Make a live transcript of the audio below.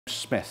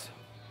Smith,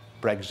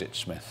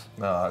 Brexit-Smith.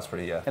 No, that's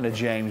pretty, in a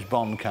James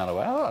Bond kind of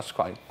way. Oh, that's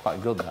quite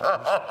good,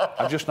 that.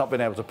 I've just not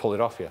been able to pull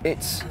it off yet.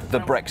 It's the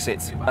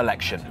Brexit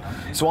election.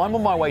 So I'm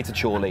on my way to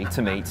Chorley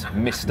to meet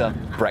Mr.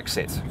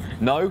 Brexit.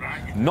 No,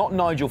 not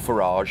Nigel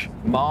Farage,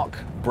 Mark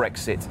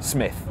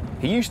Brexit-Smith.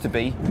 He used to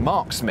be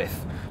Mark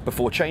Smith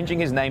before changing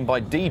his name by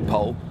deed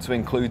poll to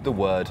include the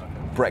word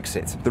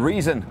Brexit. The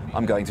reason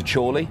I'm going to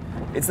Chorley,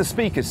 it's the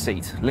Speaker's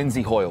seat,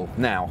 Lindsay Hoyle.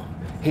 Now,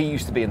 he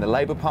used to be in the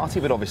Labour Party,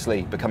 but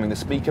obviously becoming the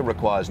Speaker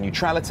requires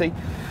neutrality.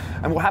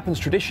 And what happens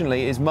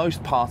traditionally is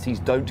most parties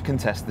don't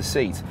contest the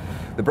seat.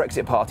 The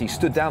Brexit Party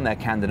stood down their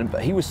candidate,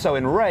 but he was so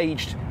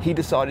enraged, he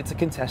decided to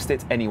contest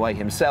it anyway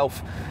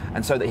himself,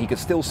 and so that he could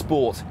still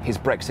sport his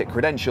Brexit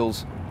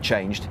credentials,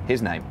 changed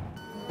his name.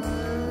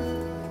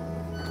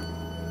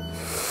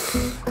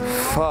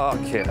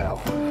 Fucking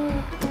hell.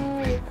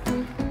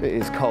 It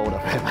is cold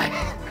up here,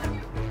 mate.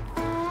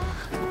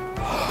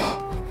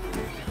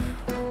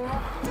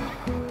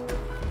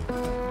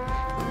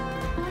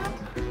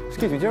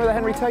 Excuse me, do you know where the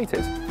Henry Tate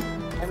is?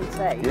 Henry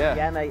Tate? Yeah.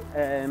 Yeah, mate.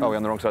 Oh, we're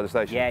on the wrong side of the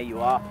station? Yeah, you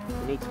are.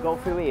 You need to go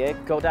through here,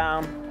 go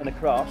down and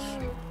across,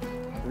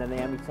 and then the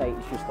Henry Tate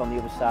is just on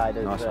the other side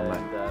of nice one, mate.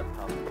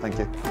 Thank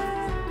you.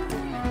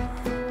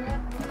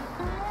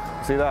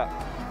 See that?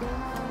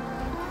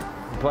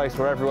 A place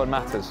where everyone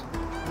matters.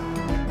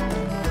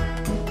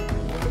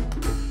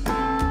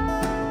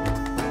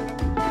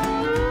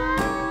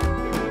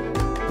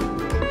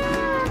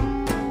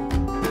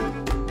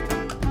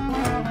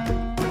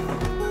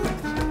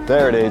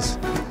 There it is.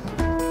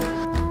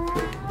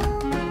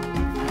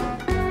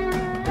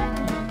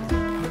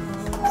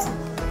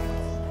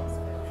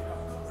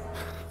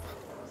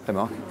 Hey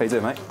Mark, how you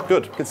doing, mate?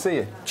 Good. Good to see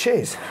you.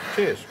 Cheers.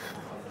 Cheers.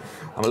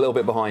 I'm a little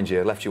bit behind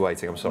you, left you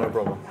waiting, I'm sorry. No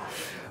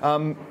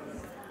problem.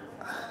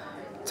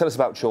 Tell us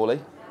about Chorley.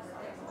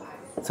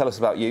 Tell us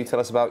about you, tell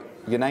us about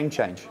your name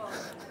change.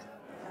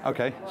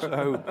 Okay,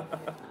 so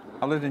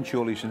I lived in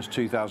Chorley since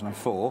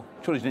 2004.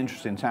 Chorley's an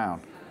interesting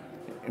town.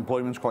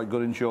 Employment's quite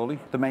good in Chorley.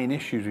 The main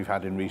issues we've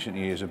had in recent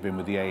years have been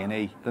with the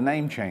A&E. The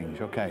name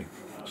change, okay.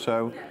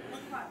 So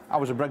I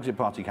was a Brexit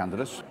Party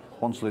candidate.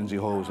 Once Lindsay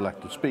Hoyle was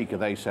elected Speaker,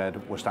 they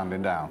said, we're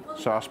standing down.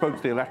 So I spoke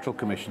to the Electoral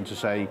Commission to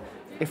say,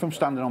 if I'm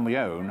standing on my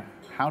own,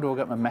 how do I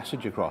get my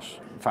message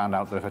across? Found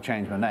out that if I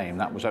changed my name,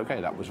 that was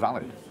okay, that was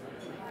valid.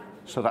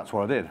 So that's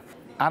what I did.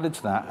 Added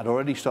to that, I'd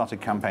already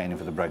started campaigning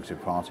for the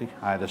Brexit Party.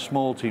 I had a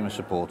small team of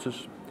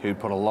supporters who'd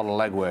put a lot of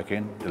legwork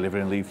in,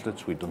 delivering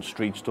leaflets, we'd done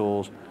street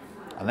stalls,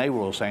 and they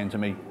were all saying to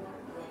me,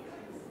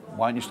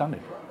 why aren't you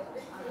standing?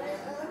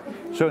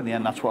 So in the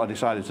end, that's what I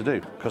decided to do,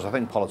 because I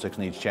think politics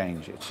needs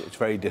change. It's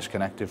very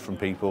disconnected from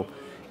people.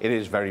 It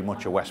is very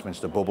much a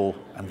Westminster bubble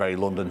and very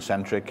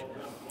London-centric,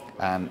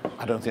 and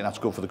I don't think that's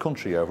good for the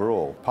country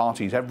overall.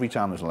 Parties, every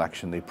time there's an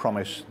election, they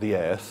promise the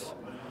earth,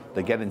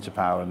 they get into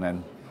power and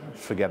then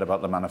forget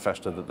about the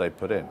manifesto that they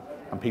put in,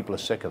 and people are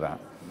sick of that.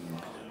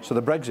 So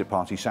the Brexit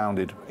Party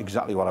sounded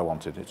exactly what I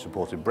wanted. It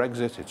supported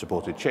Brexit, it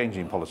supported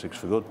changing politics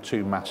for good,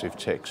 two massive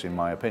ticks in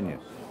my opinion.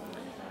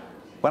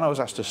 When I was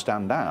asked to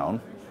stand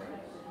down,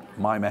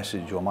 my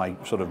message or my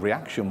sort of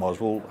reaction was,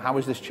 well, how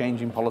is this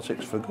changing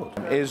politics for good?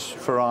 Is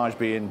Farage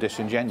being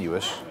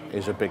disingenuous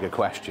is a bigger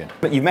question.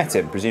 But you met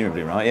him,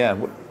 presumably, right? Yeah.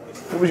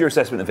 What was your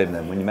assessment of him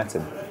then when you met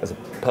him as a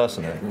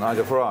person?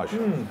 Nigel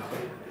Farage?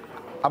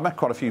 I've met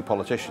quite a few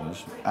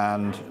politicians,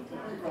 and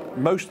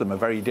most of them are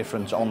very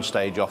different on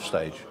stage, off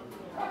stage.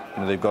 You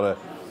know, they've got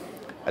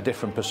a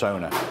different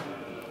persona.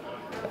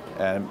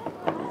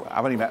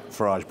 I've only met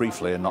Farage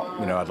briefly and not,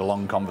 had a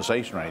long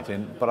conversation or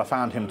anything, but I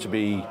found him to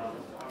be,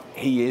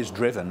 he is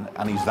driven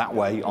and he's that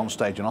way on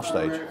stage and off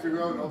stage.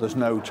 There's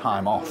no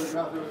time off.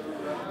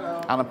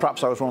 And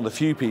perhaps I was one of the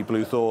few people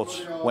who thought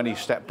when he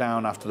stepped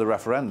down after the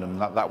referendum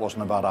that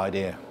wasn't a bad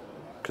idea,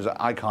 because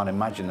I can't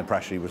imagine the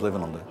pressure he was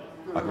living under.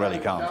 I really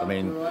can't. I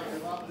mean,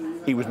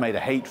 he was made a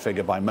hate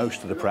figure by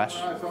most of the press.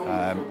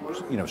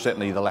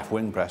 Certainly the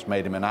left-wing press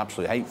made him an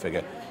absolute hate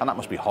figure, and that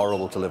must be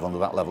horrible to live under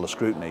that level of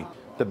scrutiny.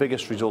 The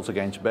biggest result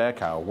against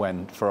Bearcow,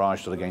 when Farage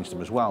stood against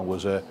him as well,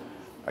 was a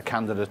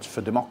candidate for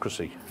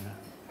democracy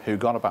who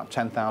got about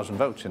 10,000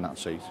 votes in that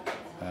seat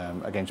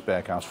against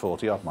Bearcow's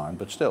 40-odd mine,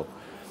 but still.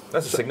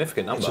 That's a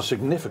significant number. It's a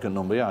significant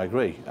number, yeah, I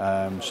agree.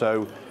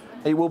 So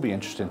it will be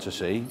interesting to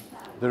see.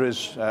 There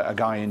is a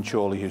guy in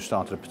Chorley who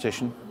started a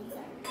petition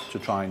to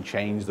try and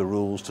change the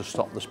rules to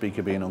stop the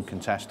Speaker being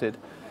uncontested.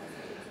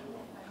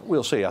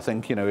 We'll see. I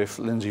think, if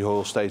Lindsay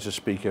Hoyle stays as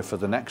Speaker for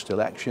the next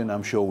election,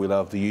 I'm sure we'll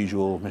have the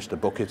usual Mr.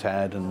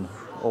 Buckethead and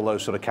all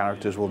those sort of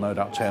characters will no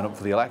doubt turn up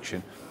for the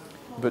election.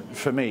 But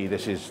for me,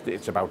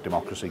 it's about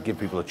democracy. Give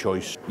people a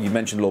choice. You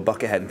mentioned Lord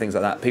Buckethead and things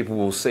like that. People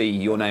will see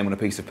your name on a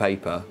piece of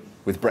paper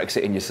with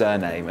Brexit in your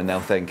surname and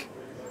they'll think,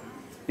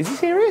 is he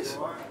serious?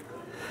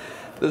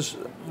 You've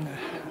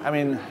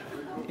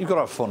got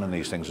to have fun in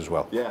these things as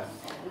well. Yeah.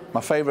 My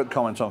favourite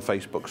comment on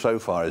Facebook so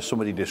far is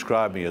somebody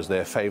described me as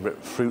their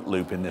favourite Fruit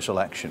Loop in this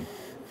election.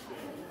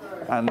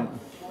 And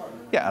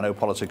yeah, I know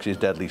politics is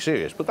deadly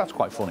serious, but that's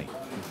quite funny.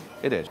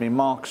 It is. I mean,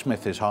 Mark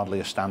Smith is hardly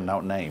a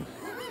standout name.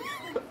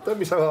 Don't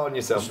be so hard on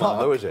yourself, It's not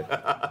though, is it?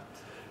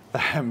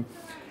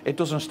 it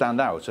doesn't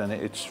stand out, and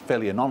it's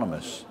fairly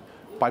anonymous.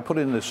 By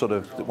putting the sort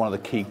of one of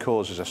the key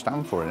causes I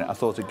stand for in it, I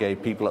thought it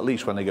gave people, at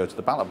least when they go to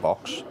the ballot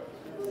box,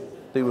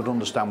 they would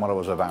understand what I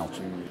was about.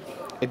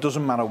 It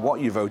doesn't matter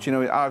what you vote. You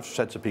know, I've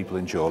said to people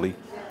in Chorley,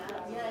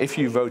 if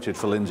you voted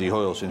for Lindsay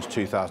Hoyle since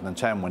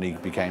 2010 when he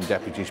became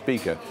Deputy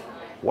Speaker,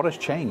 what has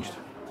changed?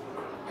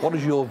 What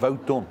has your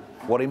vote done?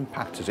 What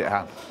impact has it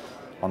had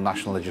on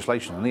national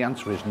legislation? And the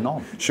answer is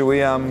none. Shall we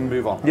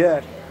move on?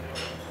 Yeah.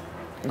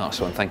 Nice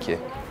one, thank you.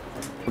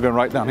 We're going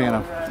right down here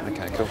now.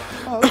 Okay, cool.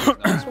 Oh,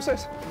 what's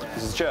this?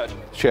 This is the church.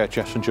 Church,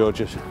 yes, St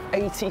George's.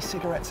 80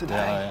 cigarettes a day.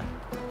 Yeah.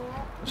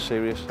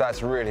 Serious.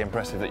 That's really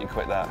impressive that you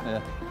quit that.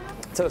 Yeah.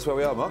 Tell us where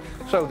we are, Mark.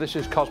 So this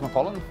is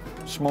Cosmopolitan,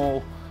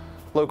 small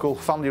local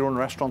family-run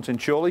restaurant in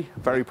Chorley.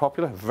 Very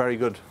popular, very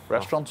good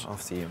restaurant.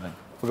 After you, mate.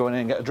 We're going in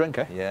and get a drink,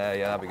 eh? Yeah,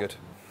 that'd be good.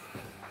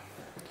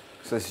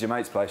 So this is your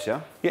mate's place,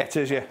 yeah? Yeah, it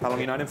is, yeah. How long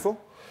have you known him for?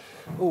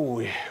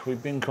 Oh,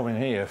 we've been coming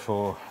here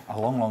for a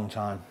long, long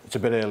time. It's a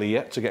bit early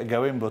yet to get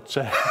going, but...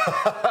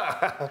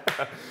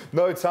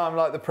 No time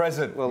like the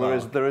present. Well, no.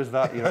 there is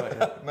that, you're right.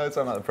 Yeah. No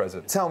time like the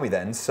present. Tell me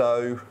then,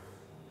 so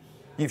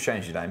you've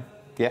changed your name?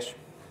 Yes.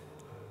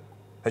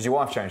 Has your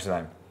wife changed the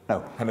name?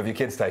 No. And have your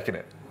kids taken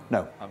it?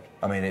 No.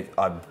 I mean,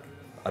 I'm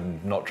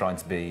not trying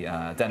to be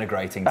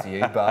denigrating to you,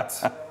 but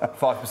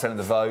 5% of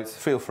the vote.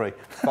 Feel free.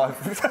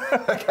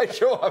 5%. Okay,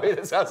 sure. I mean,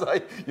 it sounds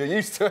like you're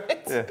used to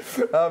it.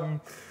 Yeah.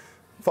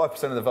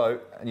 5% of the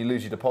vote, and you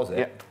lose your deposit.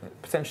 Yeah.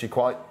 Potentially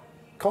quite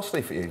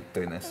costly for you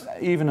doing this.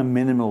 Even a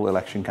minimal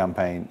election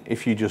campaign,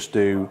 if you just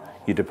do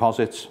your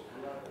deposits,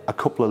 a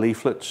couple of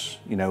leaflets,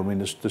 you know, I mean,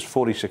 there's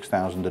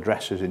 46,000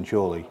 addresses in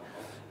Chorley.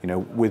 You know,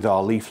 with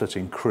our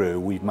leafleting crew,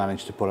 we've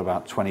managed to put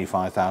about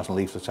 25,000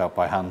 leaflets out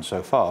by hand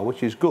so far,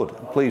 which is good.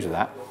 I'm pleased with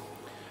that.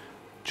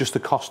 Just the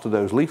cost of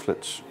those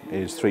leaflets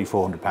is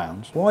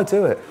 £300–400. Why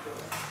do it?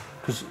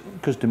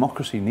 Because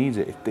democracy needs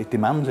it. It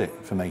demands it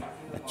for me.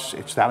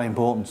 It's that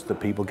important that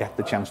people get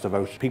the chance to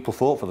vote. People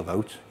fought for the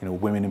vote. You know,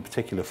 women in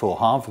particular fought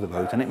hard for the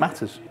vote, and it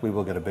matters. We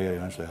will get a beer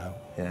eventually, I hope.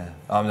 Yeah,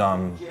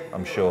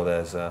 I'm sure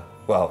there's.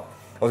 Well,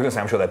 I was going to say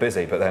I'm sure they're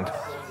busy, but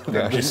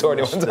then you saw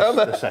anyone down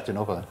there. They're setting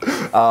up, I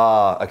think.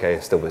 Okay,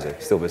 still busy.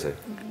 Still busy.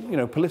 You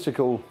know,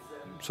 political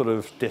sort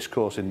of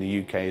discourse in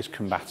the UK is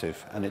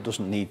combative, and it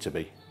doesn't need to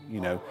be.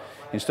 You know,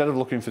 instead of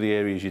looking for the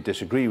areas you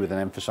disagree with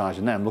and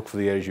emphasising them, look for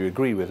the areas you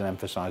agree with and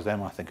emphasise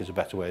them. I think is a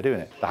better way of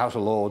doing it. The House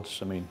of Lords,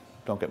 I mean.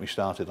 Don't get me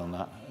started on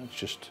that.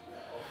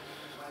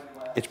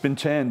 It's been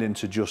turned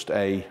into just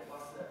a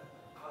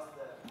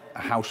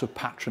house of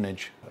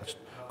patronage. It's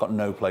got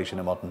no place in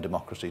a modern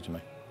democracy to me.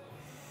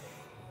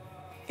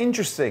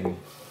 Interesting.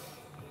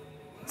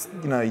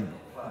 You know,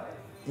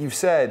 you've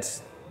said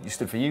you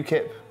stood for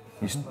UKIP.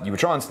 You were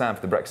trying to stand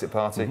for the Brexit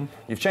Party. Mm-hmm.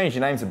 You've changed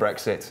your name to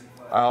Brexit.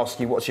 I ask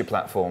you, what's your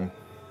platform?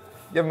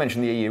 You haven't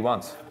mentioned the EU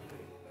once.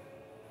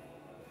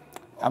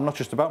 I'm not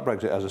just about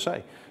Brexit, as I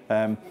say.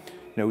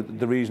 You know,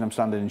 the reason I'm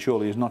standing in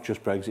Chorley is not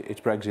just Brexit,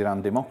 it's Brexit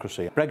and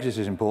democracy. Brexit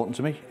is important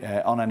to me.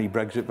 On any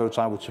Brexit votes,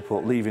 I would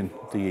support leaving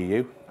the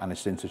EU and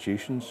its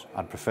institutions.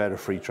 I'd prefer a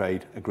free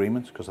trade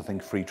agreement because I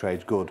think free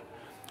trade's good.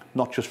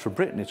 Not just for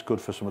Britain, it's good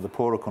for some of the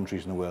poorer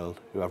countries in the world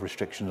who have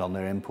restrictions on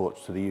their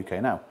imports to the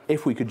UK now.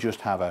 If we could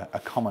just have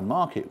a common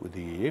market with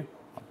the EU,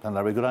 then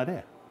that'd be a good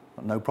idea.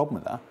 No problem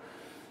with that.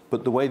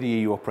 But the way the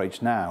EU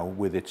operates now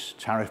with its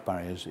tariff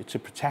barriers, it's a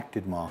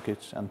protected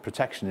market, and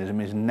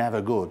protectionism is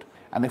never good.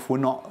 And if we're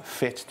not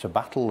fit to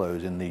battle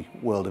those in the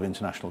world of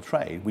international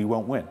trade, we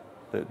won't win.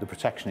 The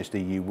protectionist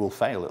EU will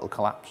fail, it'll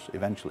collapse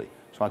eventually.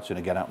 So I'd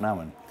sooner get out now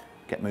and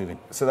get moving.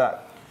 So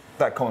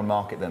that common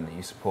market then that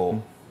you support,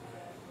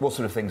 what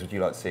sort of things would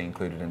you like to see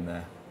included in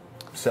there?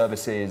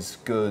 Services,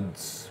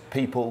 goods,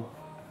 people?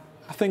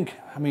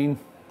 I mean,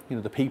 you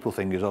know, the people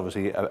thing is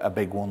obviously a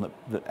big one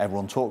that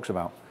everyone talks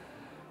about.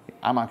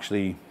 I'm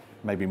actually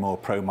maybe more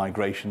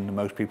pro-migration than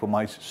most people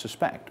might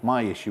suspect.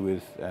 My issue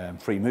with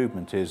free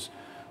movement is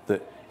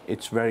that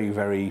it's very,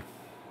 very,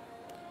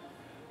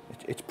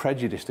 it's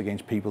prejudiced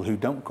against people who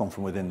don't come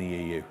from within the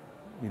EU.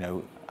 You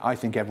know, I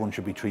think everyone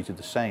should be treated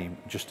the same,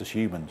 just as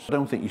humans. I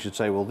don't think you should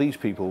say, well, these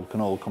people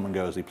can all come and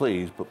go as they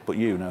please, but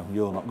you know,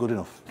 you're not good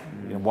enough.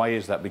 You know, why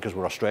is that? Because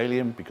we're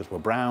Australian, because we're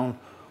brown,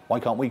 why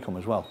can't we come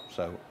as well?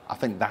 So I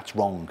think that's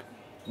wrong.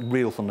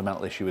 Real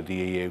fundamental issue with the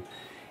EU.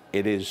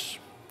 It is,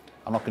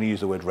 I'm not going to use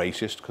the word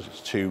racist because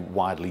it's too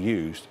widely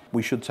used.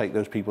 We should take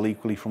those people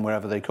equally from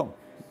wherever they come,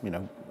 you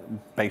know,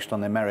 based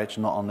on their merits,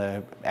 not on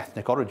their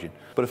ethnic origin.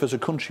 But if as a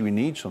country we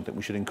need something,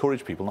 we should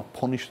encourage people, not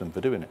punish them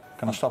for doing it.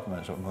 Can I stop a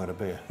minute so I can go get a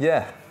beer?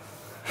 Yeah.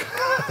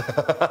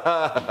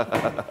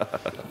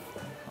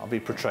 I'll be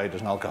portrayed as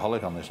an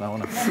alcoholic on this now,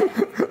 won't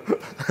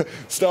I?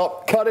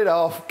 Stop, cut it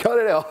off, cut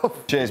it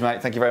off. Cheers,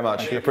 mate, thank you very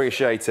much.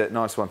 Appreciate it,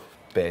 nice one.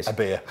 Beers. A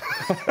beer.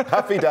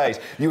 Happy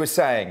days. You were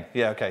saying,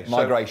 yeah, okay.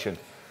 Migration.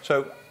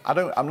 So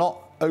I'm not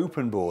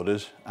open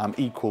borders, I'm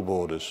equal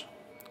borders.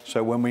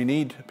 So when we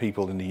need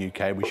people in the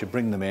UK, we should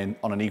bring them in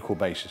on an equal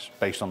basis,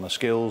 based on the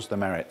skills, the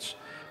merits,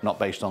 not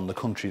based on the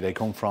country they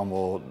come from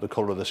or the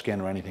colour of the skin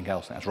or anything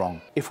else. That's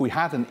wrong. If we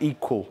had an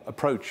equal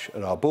approach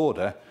at our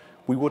border,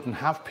 we wouldn't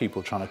have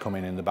people trying to come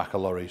in the back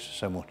of lorries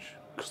so much,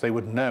 because they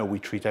would know we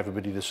treat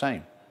everybody the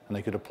same and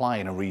they could apply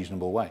in a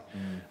reasonable way.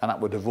 And that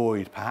would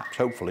avoid, perhaps,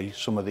 hopefully,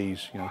 some of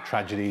these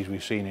tragedies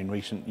we've seen in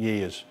recent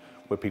years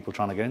where people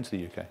trying to get into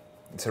the UK.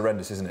 It's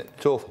horrendous, isn't it?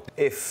 It's awful.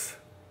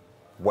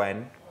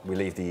 When we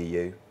leave the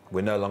EU,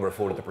 we're no longer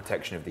afforded the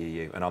protection of the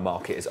EU and our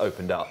market is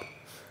opened up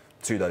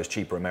to those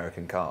cheaper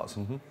American cars.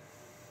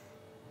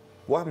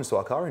 What happens to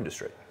our car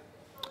industry?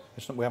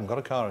 We haven't got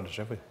a car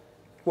industry, have we?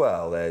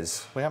 Well,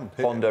 there's We haven't.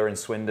 Honda in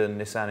Swindon,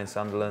 Nissan in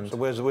Sunderland. So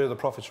where do the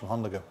profits from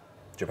Honda go?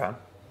 Japan.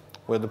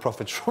 Where do the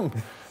profits from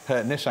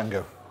Nissan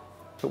go?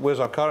 But where's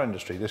our car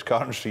industry, this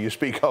car industry you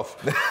speak of?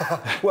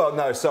 Well,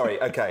 no,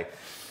 sorry, okay.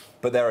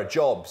 But there are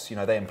jobs,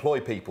 they employ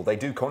people, they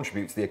do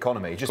contribute to the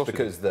economy. Just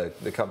because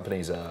the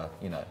companies are,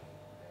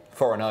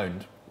 foreign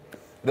owned,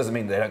 it doesn't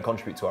mean they don't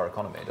contribute to our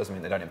economy. It doesn't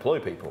mean they don't employ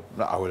people.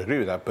 No, I would agree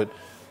with that, but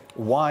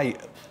why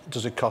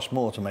does it cost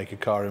more to make a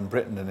car in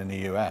Britain than in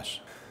the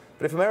US?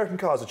 But if American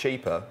cars are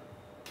cheaper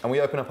and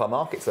we open up our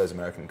market to those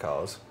American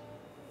cars,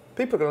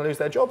 people are going to lose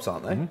their jobs,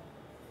 aren't they?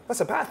 That's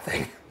a bad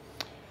thing.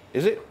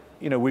 Is it?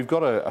 We've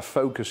got a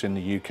focus in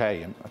the UK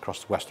and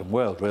across the Western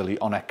world, really,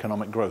 on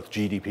economic growth,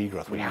 GDP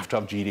growth. We have to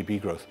have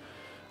GDP growth.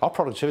 Our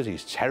productivity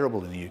is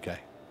terrible in the UK.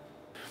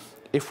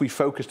 If we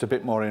focused a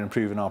bit more on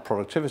improving our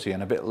productivity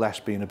and a bit less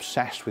being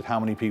obsessed with how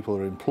many people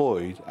are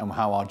employed and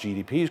how our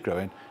GDP is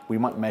growing, we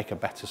might make a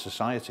better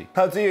society.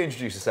 How do you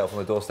introduce yourself on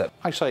the doorstep?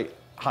 I say,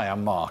 hi,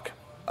 I'm Mark.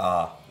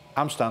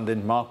 I'm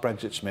standing Mark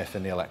Brexit-Smith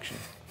in the election.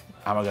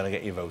 Am I going to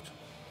get your vote?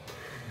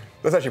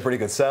 That's actually a pretty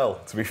good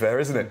sell, to be fair,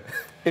 isn't it?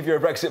 If you're a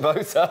Brexit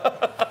voter.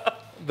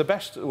 The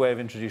best way of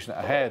introducing it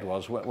I heard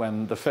was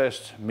when the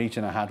first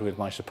meeting I had with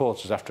my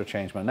supporters after I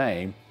changed my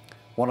name,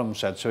 one of them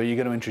said, so are you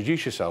going to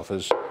introduce yourself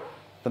as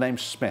the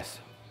name's Smith,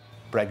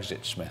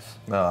 Brexit-Smith?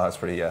 No, that's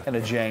pretty, in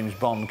a James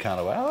Bond kind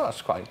of way. Oh,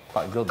 that's quite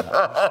good.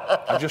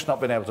 That. I've just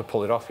not been able to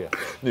pull it off yet.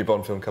 New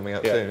Bond film coming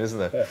out soon, isn't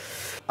there? Yeah.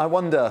 I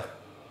wonder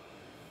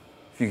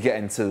if you get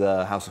into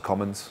the House of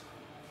Commons,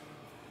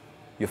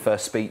 your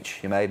first speech,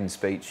 your maiden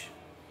speech,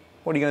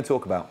 what are you going to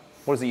talk about?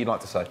 What is it you'd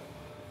like to say?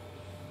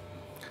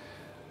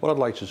 What I'd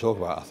like to talk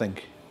about, I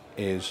think,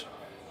 is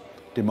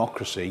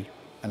democracy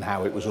and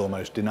how it was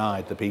almost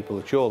denied the people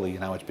of Chorley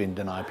and how it's been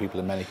denied people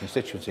in many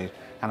constituencies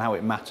and how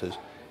it matters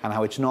and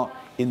how it's not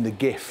in the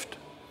gift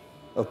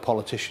of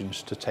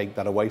politicians to take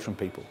that away from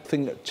people. The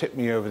thing that tipped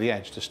me over the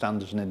edge to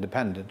stand as an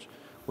independent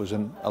was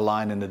a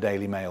line in the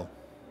Daily Mail.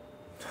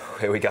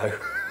 Here we go.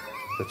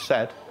 That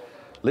said,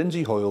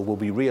 Lindsay Hoyle will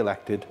be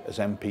re-elected as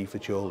MP for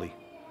Chorley.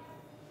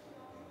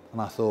 And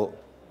I thought,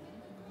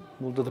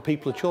 well, do the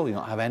people of Chorley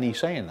not have any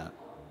say in that?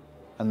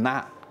 And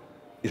that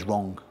is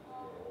wrong.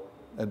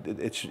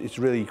 It's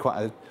really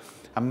quite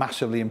a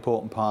massively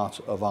important part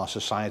of our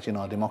society and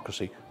our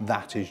democracy.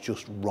 That is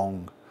just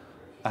wrong.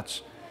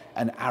 That's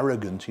an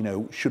arrogant,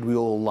 should we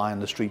all lie in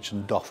the streets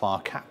and doff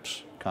our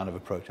caps kind of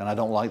approach. And I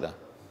don't like that.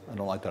 I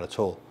don't like that at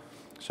all.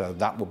 So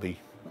that would be,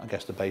 I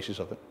guess, the basis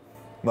of it.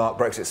 Mark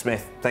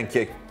Brexit-Smith, thank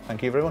you.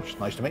 Thank you very much.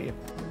 Nice to meet you.